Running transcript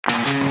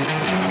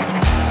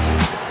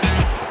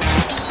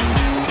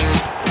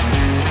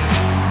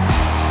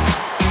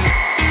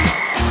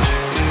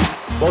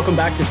Welcome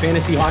back to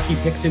Fantasy Hockey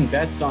Picks and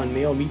Bets on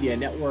Mayo Media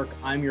Network.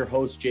 I'm your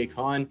host, Jake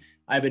Hahn.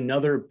 I have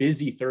another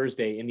busy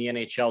Thursday in the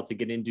NHL to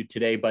get into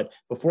today. But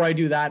before I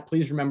do that,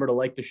 please remember to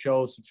like the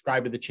show,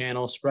 subscribe to the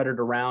channel, spread it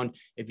around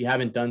if you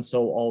haven't done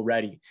so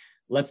already.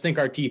 Let's sink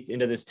our teeth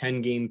into this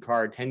 10-game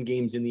card, 10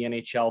 games in the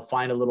NHL,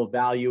 find a little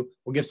value.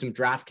 We'll give some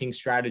DraftKings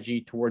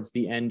strategy towards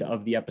the end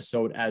of the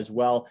episode as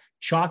well.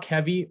 Chalk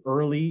heavy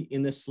early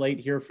in the slate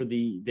here for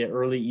the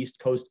early East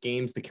Coast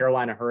games. The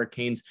Carolina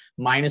Hurricanes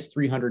minus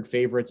 300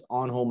 favorites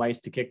on home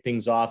ice to kick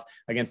things off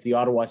against the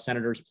Ottawa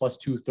Senators, plus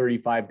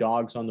 235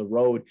 dogs on the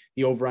road.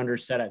 The over-under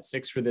set at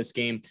 6 for this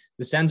game.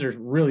 The Sens are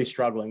really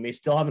struggling. They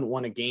still haven't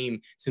won a game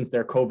since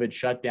their COVID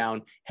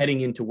shutdown heading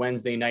into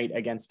Wednesday night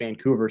against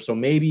Vancouver. So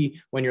maybe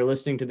when you're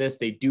listening to this,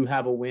 they do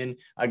have a win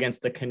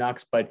against the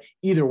Canucks, but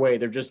either way,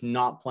 they're just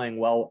not playing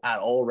well at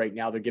all right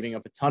now. They're giving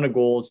up a ton of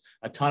goals,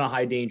 a ton of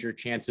high danger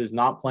chances,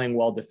 not playing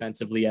well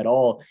defensively at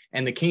all.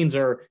 And the Canes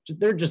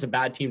they're just a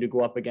bad team to go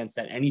up against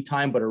at any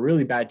time, but a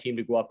really bad team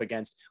to go up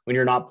against when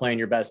you're not playing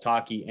your best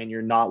hockey and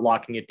you're not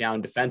locking it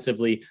down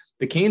defensively.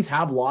 The Canes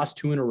have lost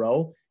 2 in a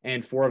row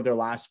and 4 of their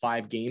last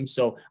 5 games.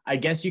 So I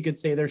guess you could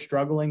say they're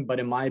struggling, but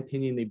in my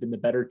opinion, they've been the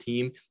better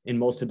team in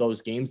most of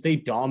those games. They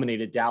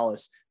dominated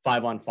Dallas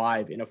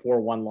 5-on-5 in a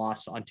 4-1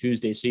 loss on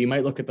Tuesday. So you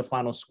might look at the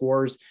final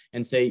scores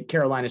and say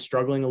Carolina's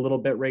struggling a little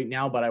bit right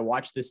now, but I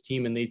watched this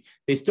team and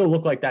they still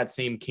look like that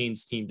same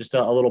Canes team, just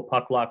a little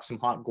puck luck, some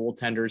hot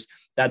goaltenders.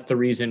 That's the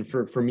reason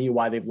for me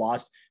why they've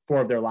lost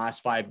 4 of their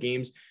last 5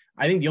 games.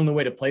 I think the only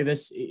way to play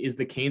this is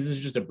the Canes is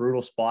just a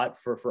brutal spot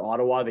for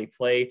Ottawa. They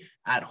play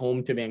at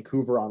home to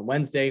Vancouver on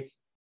Wednesday,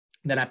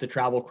 then have to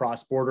travel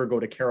cross-border, go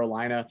to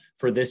Carolina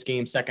for this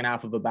game, second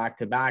half of a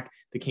back-to-back.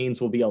 The Canes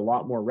will be a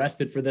lot more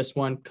rested for this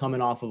one,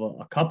 coming off of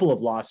a couple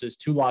of losses,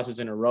 2 losses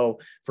in a row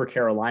for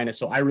Carolina.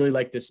 So I really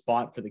like this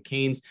spot for the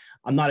Canes.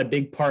 I'm not a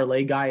big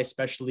parlay guy,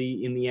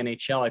 especially in the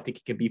NHL. I think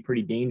it can be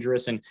pretty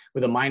dangerous. And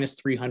with a minus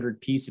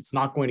 300 piece, it's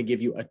not going to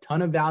give you a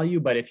ton of value.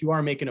 But if you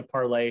are making a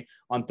parlay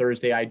on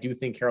Thursday, I do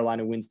think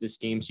Carolina wins this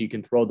game, so you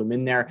can throw them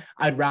in there.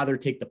 I'd rather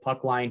take the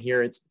puck line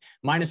here. It's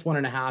minus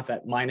 1.5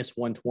 at minus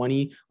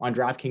 120 on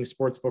DraftKings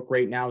Sportsbook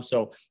right now.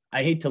 So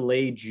I hate to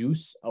lay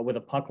juice with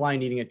a puck line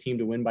needing a team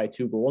to win by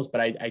 2 goals,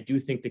 but I do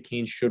think the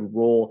Canes should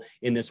roll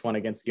in this one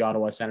against the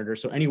Ottawa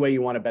Senators. So any way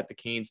you want to bet the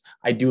Canes,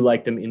 I do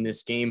like them in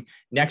this game.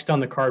 Next on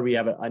the card, we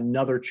have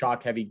another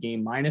chalk heavy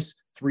game, minus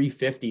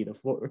 350,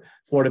 the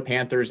Florida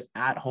Panthers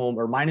at home,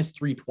 or minus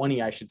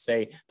 320, I should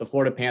say, the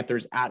Florida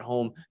Panthers at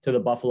home to the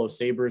Buffalo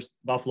Sabres.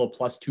 Buffalo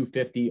plus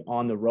 250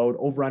 on the road.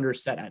 Over under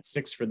set at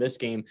 6 for this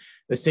game.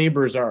 The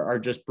Sabres are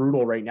just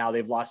brutal right now.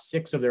 They've lost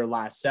 6 of their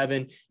last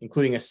 7,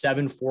 including a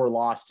 7-4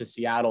 loss to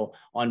Seattle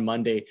on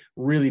Monday.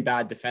 Really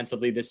bad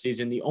defensively this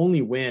season. The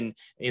only win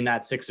in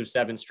that 6 of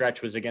 7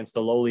 stretch was against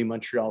the lowly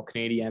Montreal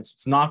Canadiens.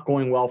 It's not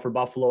going well for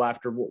Buffalo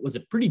after what was a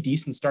pretty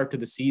decent start to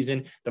the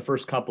season. The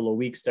first couple of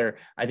weeks there,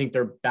 I think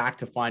they're back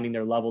to finding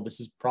their level.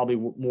 This is probably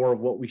more of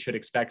what we should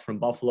expect from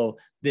Buffalo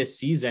this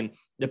season.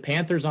 The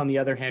Panthers, on the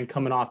other hand,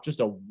 coming off just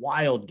a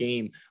wild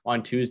game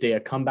on Tuesday, a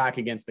comeback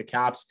against the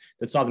Caps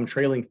that saw them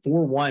trailing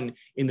 4-1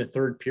 in the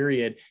third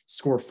period,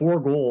 score 4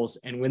 goals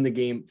and win the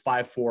game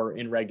 5-4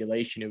 in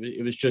regulation.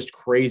 It was just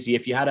crazy.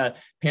 If you had a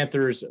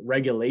Panthers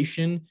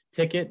regulation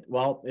ticket,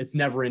 well, it's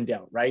never in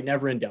doubt, right?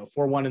 Never in doubt.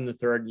 4-1 in the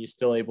third, and you're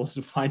still able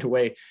to find a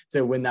way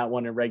to win that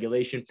one in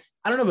regulation.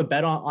 I don't have a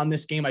bet on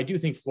this game. I do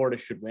think Florida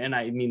should win.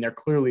 I mean, they're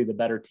clearly the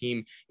better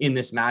team in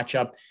this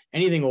matchup.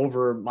 Anything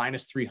over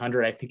minus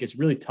 300, I think is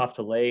really tough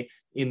to lay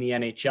in the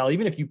NHL.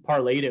 Even if you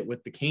parlayed it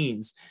with the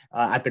Canes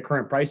at the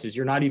current prices,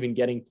 you're not even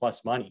getting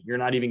plus money. You're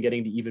not even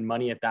getting to even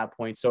money at that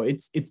point. So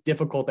it's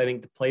difficult, I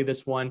think, to play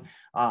this one.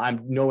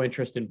 I'm no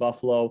interest in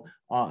Buffalo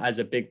as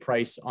a big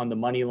price on the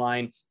money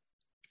line.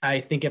 I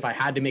think if I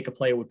had to make a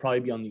play, it would probably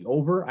be on the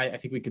over. I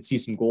think we could see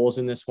some goals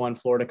in this one.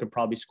 Florida could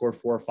probably score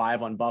 4 or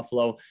 5 on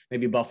Buffalo.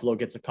 Maybe Buffalo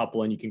gets a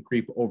couple and you can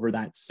creep over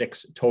that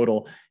 6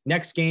 total.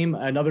 Next game,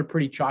 another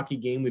pretty chalky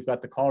game. We've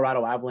got the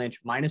Colorado Avalanche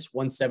minus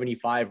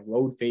 175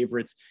 road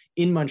favorites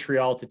in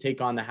Montreal to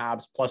take on the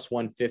Habs plus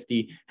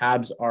 150.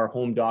 Habs are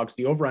home dogs.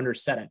 The over-under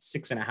set at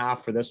 6.5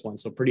 for this one.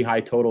 So pretty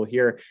high total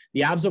here.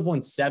 The Habs have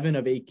won 7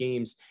 of 8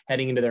 games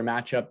heading into their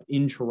matchup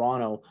in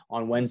Toronto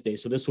on Wednesday.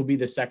 So this will be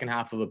the second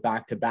half of a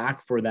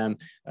back-to-back for them.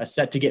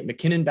 Set to get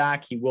McKinnon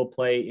back. He will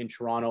play in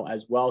Toronto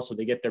as well. So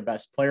they get their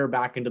best player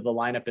back into the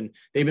lineup, and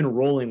they've been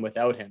rolling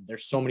without him.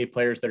 There's so many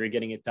players that are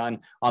getting it done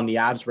on the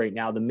Avs right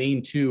now. The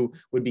main 2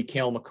 would be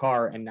Cale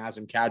Makar and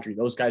Nazem Kadri.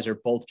 Those guys are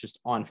both just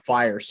on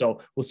fire.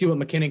 So we'll see what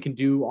McKinnon can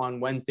do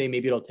on Wednesday.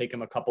 Maybe it'll take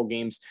him a couple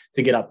games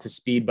to get up to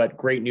speed, but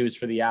great news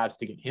for the Avs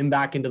to get him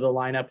back into the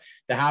lineup.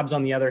 The Habs,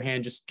 on the other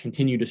hand, just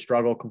continue to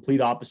struggle.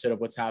 Complete opposite of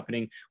what's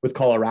happening with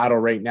Colorado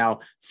right now,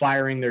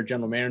 firing their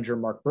general manager,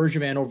 Mark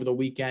Bergevin, over the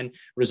weekend.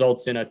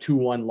 results in a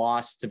 2-1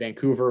 loss to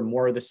Vancouver.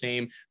 More of the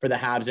same for the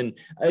Habs, and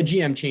a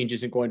GM change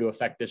isn't going to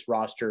affect this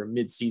roster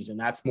mid-season.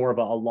 That's more of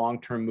a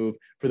long-term move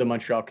for the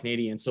Montreal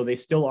Canadiens. So they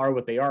still are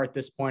what they are at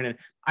this point, and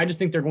I just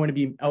think they're going to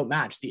be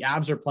outmatched. The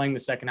Avs are playing the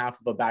second half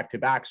of a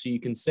back-to-back, so you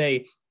can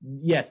say,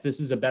 yes, this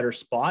is a better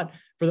spot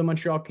for the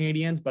Montreal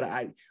Canadiens, but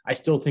I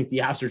still think the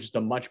Avs are just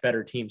a much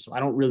better team. So I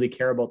don't really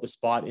care about the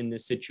spot in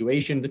this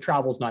situation. The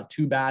travel's not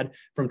too bad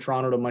from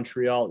Toronto to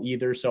Montreal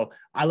either. So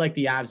I like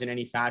the Avs in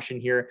any fashion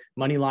here.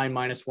 Money line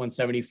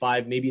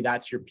 -175. Maybe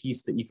that's your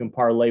piece that you can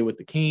parlay with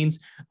the Canes.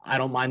 I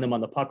don't mind them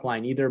on the puck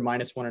line either.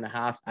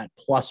 -1.5 at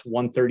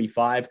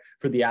 +135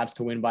 for the Avs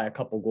to win by a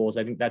couple goals.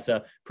 I think that's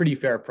a pretty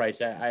fair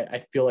price.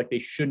 I feel like they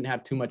shouldn't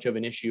have too much of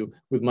an issue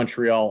with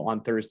Montreal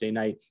on Thursday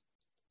night.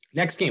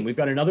 Next game, we've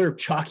got another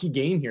chalky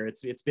game here.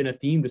 It's been a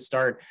theme to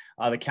start.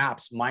 The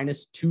Caps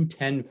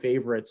 -210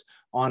 favorites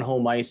on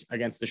home ice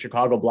against the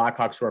Chicago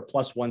Blackhawks, who are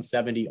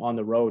 +170 on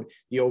the road.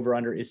 The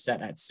over-under is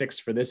set at 6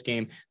 for this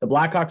game. The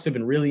Blackhawks have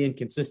been really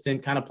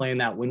inconsistent, kind of playing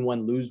that win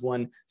one, lose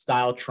one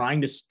style,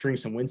 trying to string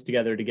some wins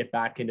together to get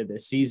back into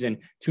this season.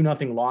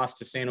 2-0 loss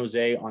to San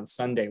Jose on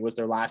Sunday was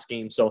their last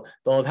game. So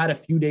they'll have had a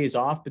few days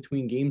off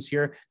between games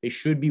here. They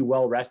should be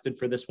well rested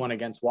for this one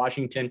against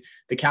Washington.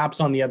 The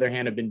Caps, on the other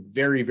hand, have been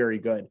very, very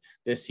good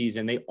this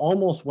season. They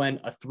almost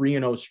went a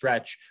 3-0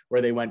 stretch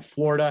where they went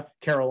Florida,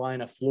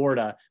 Carolina,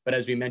 Florida. But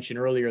as we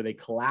mentioned earlier, they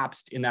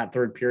collapsed in that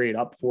third period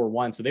up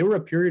 4-1. So they were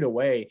a period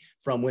away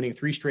from winning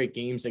 3 straight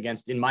games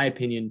against, in my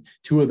opinion,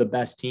 2 of the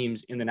best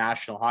teams in the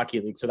National Hockey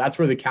League. So that's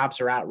where the Caps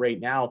are at right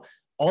now.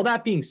 All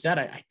that being said,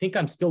 I think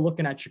I'm still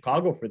looking at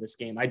Chicago for this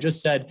game. I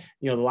just said,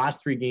 the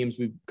last 3 games,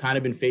 we've kind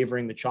of been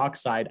favoring the chalk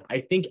side. I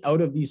think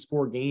out of these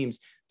 4 games,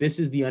 this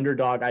is the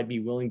underdog I'd be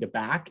willing to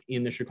back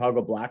in the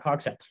Chicago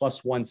Blackhawks at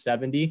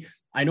 +170.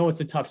 I know it's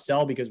a tough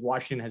sell because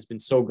Washington has been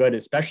so good,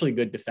 especially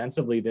good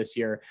defensively this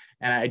year.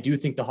 And I do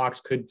think the Hawks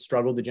could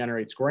struggle to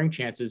generate scoring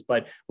chances.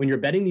 But when you're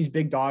betting these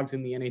big dogs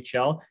in the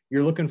NHL,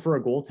 you're looking for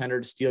a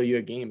goaltender to steal you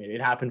a game.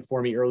 It happened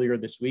for me earlier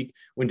this week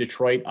when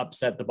Detroit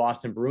upset the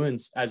Boston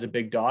Bruins as a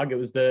big dog. It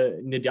was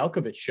the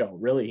Nedeljkovic show,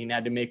 really. He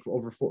had to make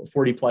over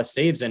 40 plus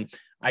saves. And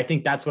I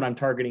think that's what I'm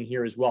targeting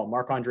here as well.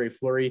 Marc-Andre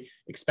Fleury,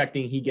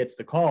 expecting he gets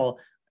the call.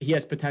 He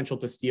has potential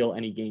to steal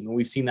any game. And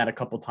we've seen that a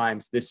couple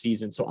times this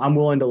season. So I'm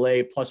willing to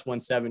lay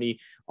 +170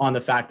 on the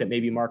fact that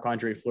maybe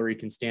Marc-Andre Fleury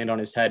can stand on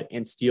his head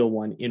and steal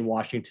one in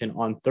Washington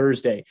on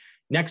Thursday.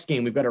 Next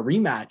game, we've got a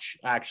rematch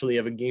actually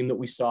of a game that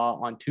we saw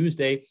on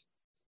Tuesday.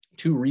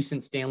 2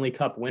 recent Stanley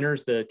Cup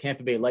winners, the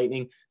Tampa Bay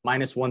Lightning,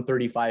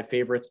 -135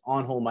 favorites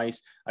on home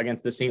ice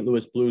against the St.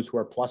 Louis Blues, who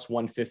are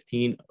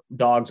 +115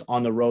 dogs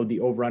on the road.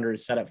 The over-under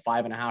is set at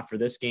 5.5 for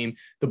this game.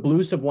 The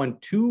Blues have won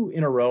 2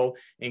 in a row,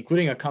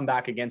 including a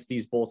comeback against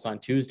these Bolts on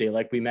Tuesday.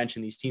 Like we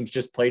mentioned, these teams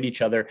just played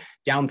each other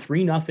down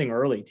 3-0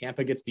 early.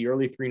 Tampa gets the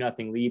early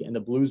 3-0 lead, and the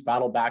Blues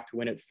battle back to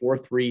win it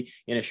 4-3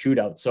 in a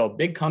shootout. So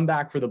big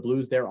comeback for the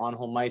Blues there on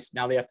home ice.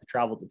 Now they have to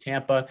travel to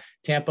Tampa.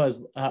 Tampa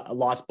has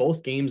lost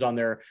both games on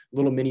their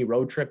little mini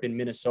road trip in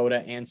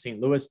Minnesota and St.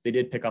 Louis. They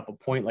did pick up a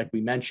point, like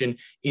we mentioned,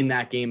 in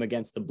that game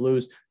against the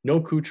Blues. No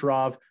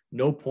Kucherov,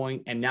 no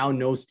point, and now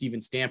no Steven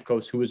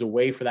Stamkos, who was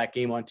away for that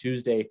game on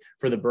Tuesday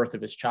for the birth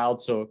of his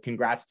child. So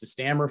congrats to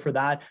Stammer for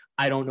that.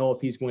 I don't know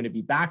if he's going to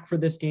be back for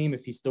this game,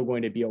 if he's still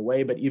going to be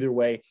away, but either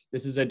way,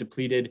 this is a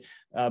depleted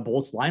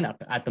Bolts lineup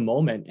at the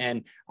moment.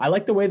 And I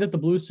like the way that the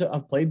Blues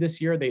have played this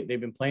year. They've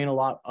been playing a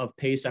lot of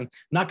pace. I'm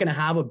not going to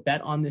have a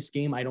bet on this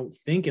game, I don't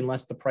think,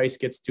 unless the price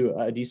gets to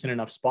a decent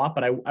enough spot,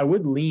 but I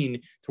would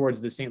lean towards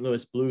the St.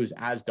 Louis Blues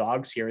as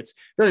dogs here. It's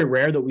very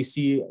rare that we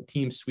see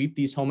teams sweep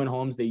these home and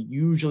homes. They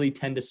usually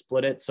tend to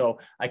split it. So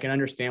I can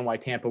understand why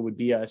Tampa would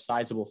be a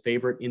sizable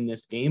favorite in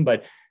this game,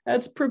 but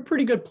that's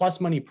pretty good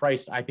plus money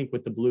price, I think,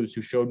 with the Blues,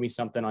 who showed me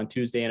something on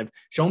Tuesday and have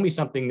shown me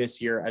something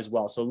this year as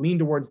well. So lean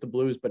towards the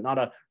Blues, but not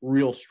a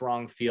real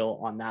strong feel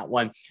on that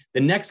one. The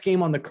next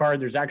game on the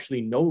card, there's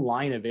actually no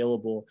line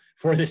available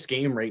for this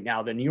game right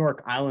now. The New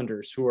York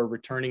Islanders, who are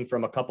returning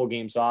from a couple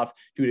games off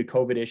due to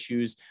COVID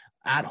issues,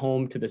 at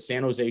home to the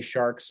San Jose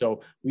Sharks.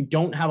 So we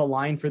don't have a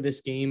line for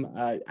this game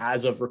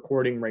as of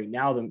recording right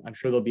now. I'm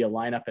sure there'll be a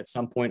lineup at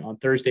some point on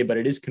Thursday, but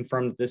it is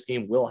confirmed that this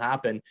game will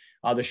happen.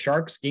 The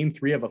Sharks, game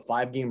 3 of a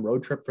 5-game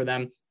road trip for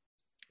them.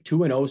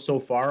 2-0 so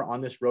far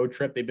on this road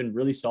trip. They've been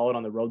really solid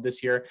on the road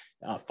this year.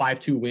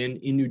 5-2 win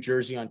in New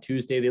Jersey on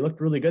Tuesday. They looked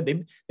really good.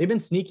 They've been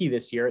sneaky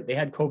this year. They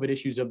had COVID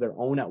issues of their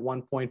own at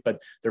one point, but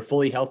they're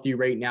fully healthy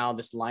right now.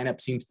 This lineup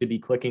seems to be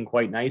clicking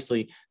quite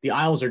nicely. The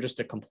Isles are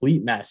just a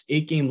complete mess.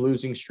 8-game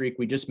losing streak.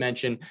 We just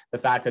mentioned the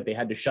fact that they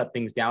had to shut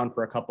things down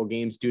for a couple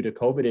games due to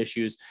COVID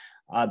issues.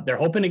 They're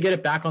hoping to get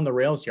it back on the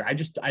rails here.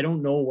 I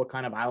don't know what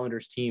kind of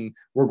Islanders team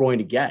we're going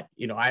to get.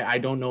 I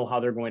don't know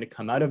how they're going to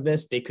come out of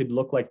this. They could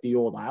look like the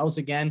old Isles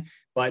again.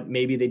 but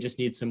maybe they just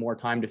need some more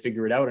time to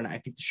figure it out. And I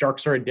think the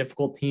Sharks are a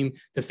difficult team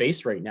to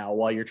face right now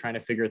while you're trying to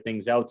figure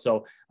things out.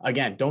 So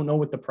again, don't know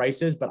what the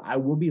price is, but I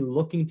will be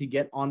looking to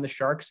get on the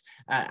Sharks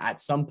at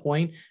some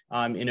point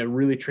in a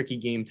really tricky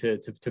game to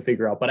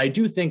figure out. But I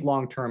do think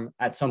long-term,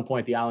 at some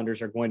point, the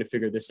Islanders are going to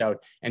figure this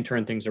out and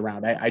turn things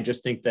around. I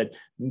just think that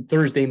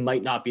Thursday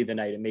might not be the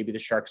night, and maybe the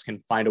Sharks can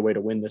find a way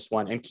to win this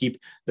one and keep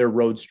their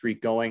road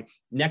streak going.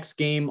 Next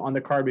game on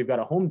the card, we've got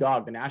a home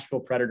dog, the Nashville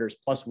Predators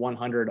plus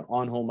 100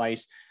 on home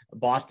ice.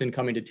 Boston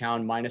coming to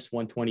town minus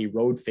 120,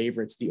 road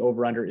favorites. The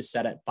over-under is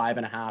set at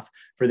 5.5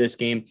 for this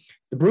game.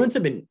 The Bruins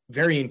have been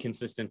very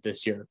inconsistent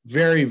this year.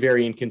 Very,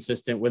 very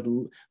inconsistent with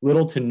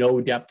little to no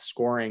depth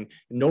scoring.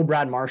 No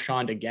Brad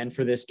Marchand again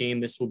for this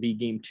game. This will be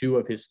game 2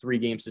 of his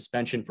 3-game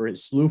suspension for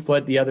his slew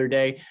foot the other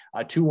day.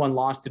 2-1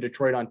 loss to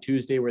Detroit on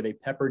Tuesday where they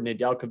peppered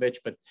Nedeljkovic,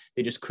 but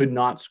they just could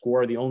not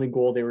score. The only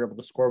goal they were able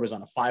to score was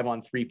on a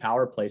 5-on-3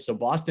 power play. So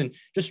Boston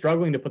just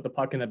struggling to put the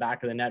puck in the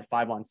back of the net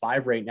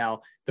 5-on-5 right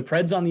now. The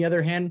Preds, on the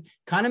other hand,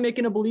 kind of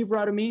making a believer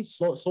out of me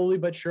slowly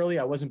but surely.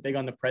 I wasn't big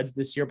on the Preds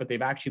this year, but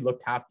they've actually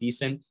looked half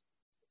decent.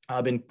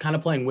 Been kind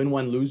of playing win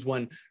one, lose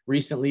one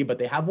recently, but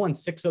they have won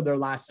 6 of their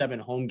last 7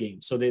 home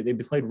games. So they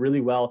played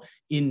really well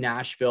in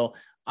Nashville.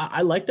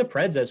 I like the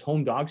Preds as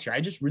home dogs here. I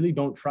just really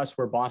don't trust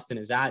where Boston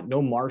is at.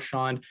 No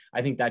Marchand.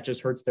 I think that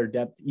just hurts their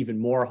depth even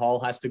more. Hall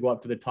has to go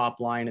up to the top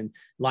line, and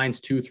lines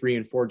 2, 3,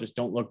 and 4 just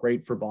don't look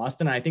great for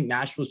Boston. And I think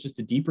Nashville's just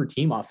a deeper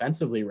team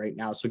offensively right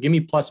now. So give me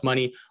plus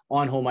money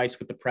on home ice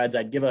with the Preds.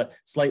 I'd give a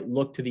slight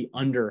look to the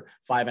under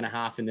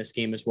 5.5 in this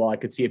game as well. I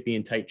could see it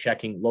being tight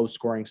checking, low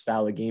scoring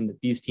style of game that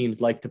these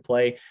teams like to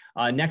play.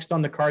 Next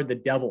on the card, the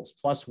Devils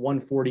plus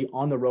 140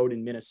 on the road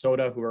in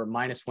Minnesota, who are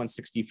minus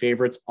 160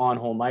 favorites on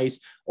home ice.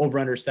 Over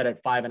under set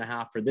at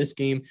 5.5 for this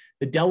game.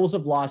 The Devils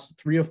have lost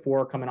 3 of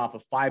 4, coming off a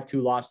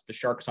 5-2 loss to the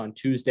Sharks on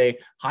Tuesday.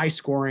 High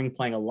scoring,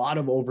 playing a lot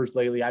of overs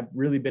lately. I've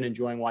really been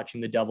enjoying watching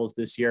the Devils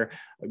this year.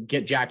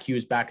 Get Jack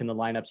Hughes back in the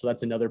lineup, so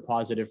that's another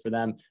positive for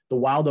them. The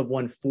Wild have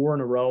won 4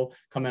 in a row,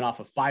 coming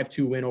off a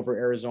 5-2 win over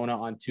Arizona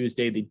on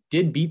Tuesday. They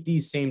did beat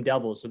these same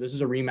Devils, so this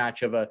is a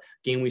rematch of a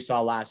game we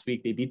saw last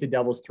week. They beat the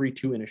Devils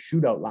 3-2 in a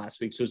shootout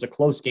last week, so it was a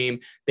close game.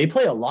 They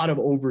play a lot of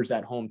overs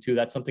at home too.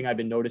 That's something I've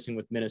been noticing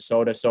with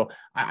Minnesota, so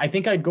I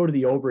think I'd go to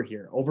the over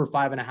here. Over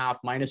 5.5,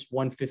 minus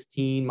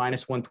 115,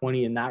 minus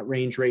 120 in that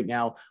range right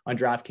now on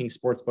DraftKings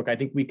Sportsbook. I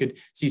think we could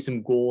see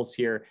some goals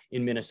here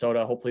in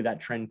Minnesota. Hopefully that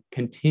trend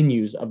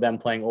continues of them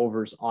playing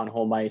overs on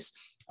home ice.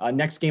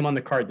 Next game on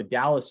the card, the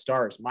Dallas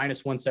Stars,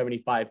 minus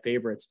 175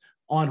 favorites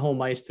on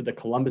home ice to the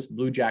Columbus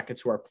Blue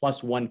Jackets, who are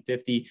plus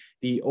 150.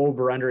 The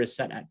over-under is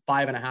set at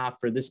 5.5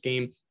 for this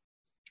game.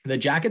 The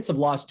Jackets have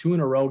lost 2 in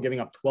a row, giving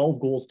up 12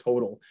 goals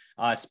total.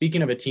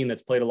 Speaking of a team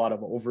that's played a lot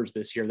of overs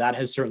this year, that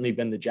has certainly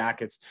been the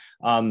Jackets.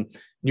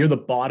 Near the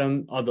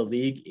bottom of the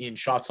league in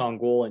shots on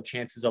goal and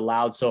chances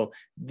allowed. So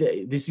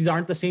these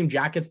aren't the same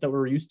Jackets that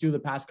we're used to the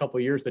past couple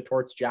of years. The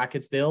Torts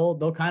Jackets,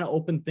 they'll kind of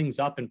open things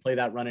up and play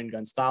that run and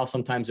gun style.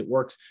 Sometimes it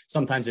works,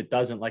 sometimes it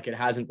doesn't, like it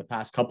hasn't the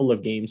past couple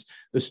of games.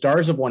 The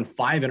Stars have won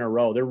 5 in a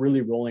row. They're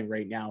really rolling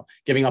right now,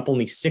 giving up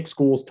only 6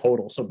 goals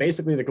total. So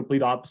basically the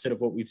complete opposite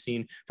of what we've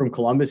seen from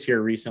Columbus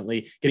here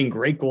recently, getting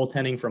great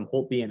goaltending from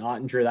Holtby and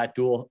Ottinger.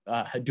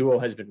 That duo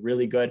has been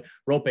really good.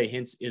 Roope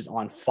Hintz is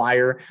on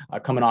fire,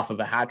 coming off of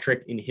a hat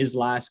trick in his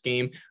last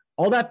game.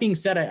 All that being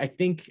said, I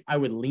think I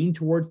would lean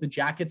towards the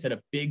Jackets at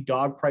a big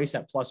dog price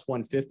at plus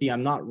 150.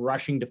 I'm not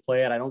rushing to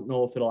play it. I don't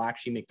know if it'll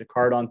actually make the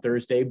card on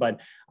Thursday,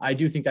 but I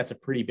do think that's a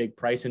pretty big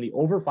price. And the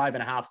over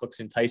 5.5 looks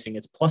enticing.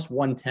 It's plus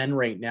 110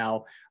 right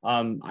now.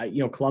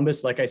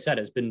 Columbus, like I said,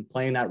 has been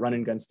playing that run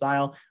and gun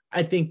style.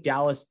 I think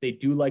Dallas, they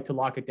do like to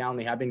lock it down.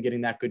 They have been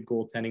getting that good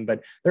goaltending,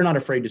 but they're not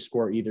afraid to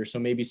score either. So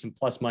maybe some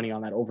plus money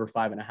on that over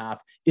 5.5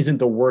 isn't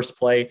the worst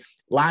play.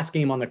 Last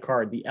game on the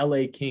card, the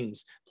LA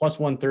Kings plus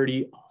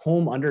 130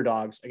 home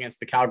underdogs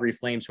against the Calgary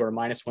Flames, who are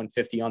minus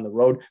 150 on the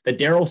road. The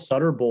Daryl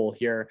Sutter Bowl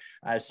here,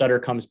 as Sutter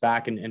comes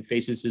back and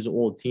faces his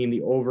old team.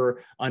 The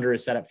over under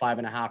is set at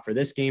 5.5 for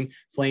this game.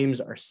 Flames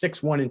are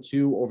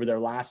 6-1-2 over their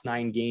last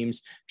 9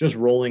 games, just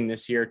rolling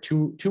this year.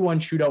 2-1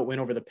 shootout win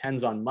over the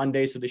Pens on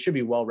Monday. So they should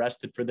be well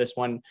rested for this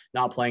one,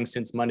 not playing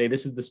since Monday.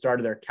 This is the start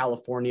of their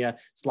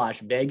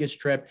California/Vegas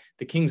trip.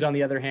 The Kings, on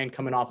the other hand,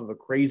 coming off of a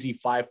crazy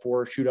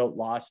 5-4 shootout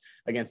loss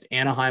against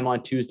Anaheim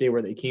on Tuesday,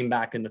 where they came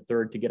back in the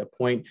third to get a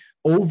point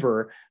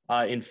over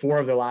in 4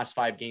 of their last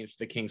 5 games for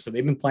the Kings. So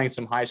they've been playing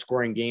some high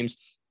scoring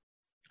games.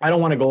 I don't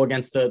want to go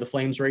against the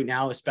Flames right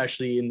now,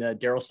 especially in the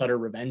Daryl Sutter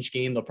revenge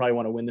game. They'll probably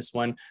want to win this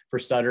one for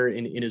Sutter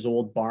in his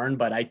old barn,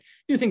 but I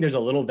do think there's a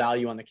little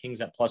value on the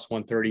Kings at plus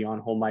 130 on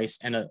home ice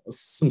and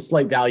some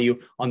slight value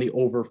on the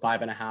over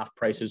 5.5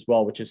 price as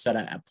well, which is set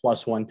at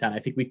plus 110. I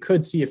think we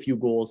could see a few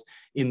goals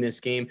in this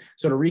game.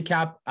 So to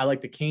recap, I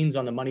like the Canes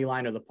on the money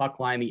line or the puck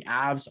line, the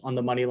Avs on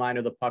the money line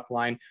or the puck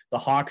line, the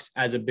Hawks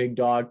as a big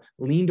dog,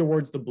 lean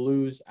towards the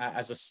Blues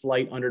as a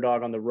slight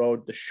underdog on the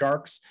road, the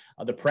Sharks,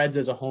 the Preds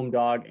as a home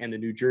dog, and the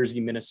New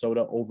Jersey,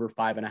 Minnesota over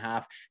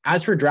 5.5.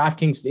 As for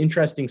DraftKings, the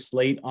interesting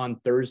slate on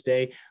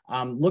Thursday,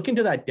 look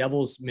into that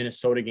Devils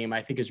Minnesota game.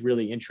 I think is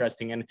really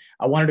interesting. And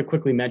I wanted to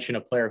quickly mention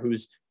a player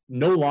who's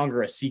no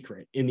longer a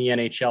secret in the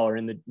NHL or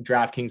in the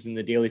DraftKings and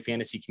the daily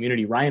fantasy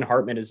community. Ryan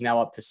Hartman is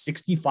now up to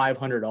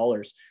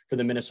 $6,500 for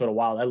the Minnesota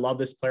Wild. I love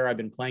this player. I've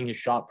been playing his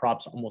shot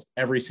props almost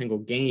every single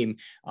game,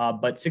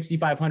 but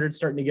 6,500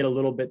 starting to get a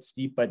little bit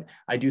steep, but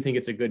I do think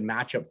it's a good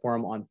matchup for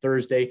him on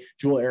Thursday.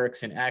 Joel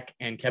Eriksson Ek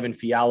and Kevin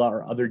Fiala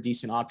are other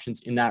decent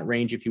options in that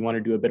range if you want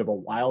to do a bit of a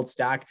wild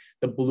stack.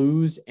 The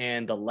Blues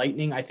and the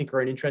Lightning, I think,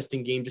 are an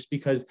interesting game just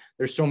because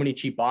there's so many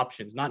cheap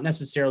options, not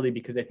necessarily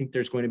because I think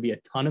there's going to be a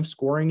ton of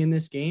scoring in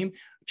this game.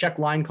 Check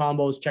line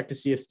combos, check to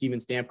see if Steven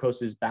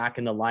Stamkos is back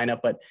in the lineup,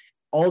 but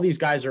all these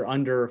guys are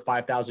under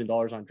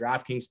 $5,000 on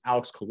DraftKings.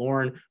 Alex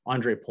Killorn,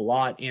 Andre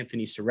Palat,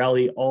 Anthony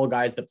Cirelli, all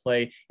guys that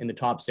play in the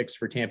top 6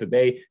 for Tampa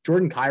Bay.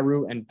 Jordan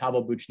Kyrou and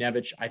Pavel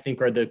Buchnevich, I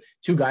think, are the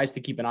two guys to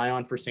keep an eye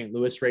on for St.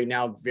 Louis right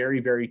now. Very,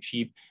 very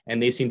cheap,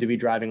 and they seem to be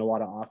driving a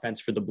lot of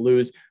offense for the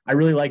Blues. I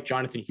really like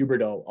Jonathan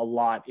Huberdeau a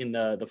lot in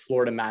the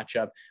Florida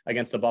matchup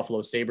against the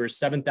Buffalo Sabres.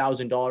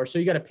 $7,000, so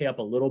you got to pay up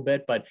a little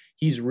bit, but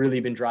he's really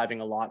been driving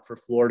a lot for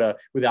Florida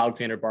with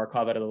Alexander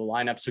Barkov out of the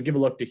lineup. So give a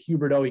look to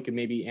Huberdeau. He could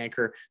maybe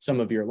anchor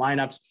some of your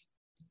lineups.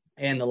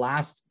 And the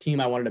last team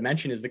I wanted to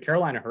mention is the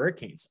Carolina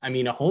Hurricanes. I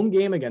mean, a home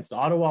game against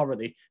Ottawa where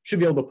they should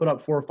be able to put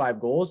up 4 or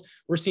 5 goals.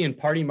 We're seeing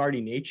Party Marty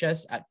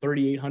Necas at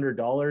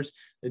 $3,800,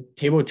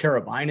 Teuvo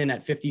Teravainen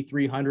at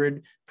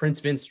 $5,300, Prince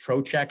Vince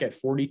Trocheck at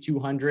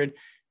 $4,200.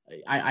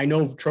 I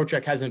know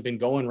Trocheck hasn't been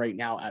going right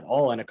now at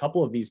all, and a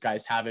couple of these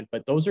guys haven't,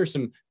 but those are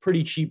some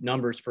pretty cheap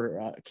numbers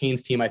for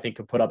Canes team. I think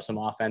could put up some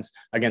offense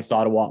against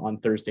Ottawa on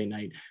Thursday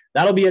night.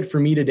 That'll be it for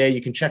me today.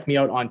 You can check me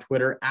out on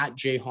Twitter at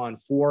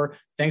jhan4.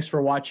 Thanks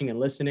for watching and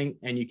listening,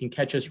 and you can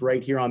catch us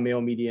right here on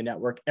Mayo Media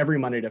Network every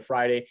Monday to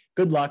Friday.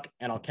 Good luck,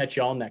 and I'll catch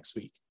you all next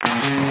week.